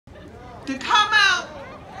to come out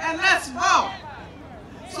and let's vote.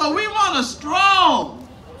 So we want to stroll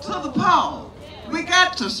to the polls. We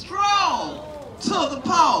got to stroll to the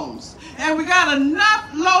polls. And we got enough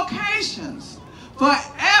locations for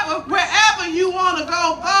wherever you want to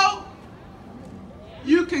go vote,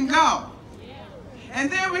 you can go.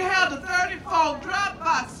 And then we have the 34 drop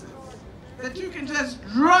boxes that you can just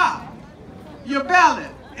drop your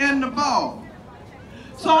ballot in the bowl.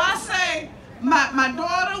 So I say, my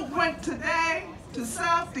daughter went today to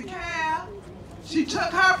South DeKalb. She took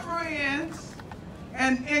her friends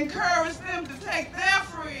and encouraged them to take their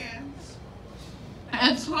friends.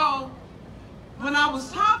 And so when I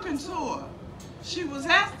was talking to her, she was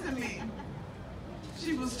asking me,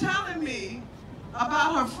 she was telling me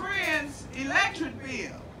about her friend's electric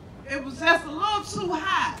bill. It was just a little too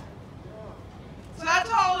high. So I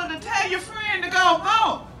told her to tell your friend to go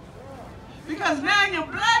vote, because now your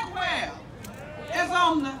Blackwell is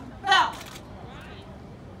on the ballot.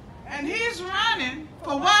 And he's running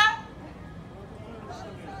for what?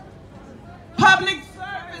 Public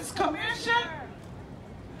Service Commission.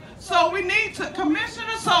 So we need to,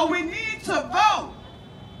 Commissioner, so we need to vote.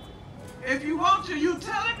 If you want your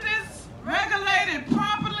utilities regulated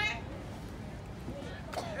properly,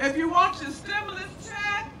 if you want your stimulus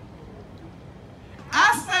check,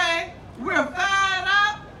 I say we're fired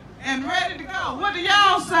up and ready to go. What do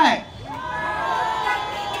y'all say?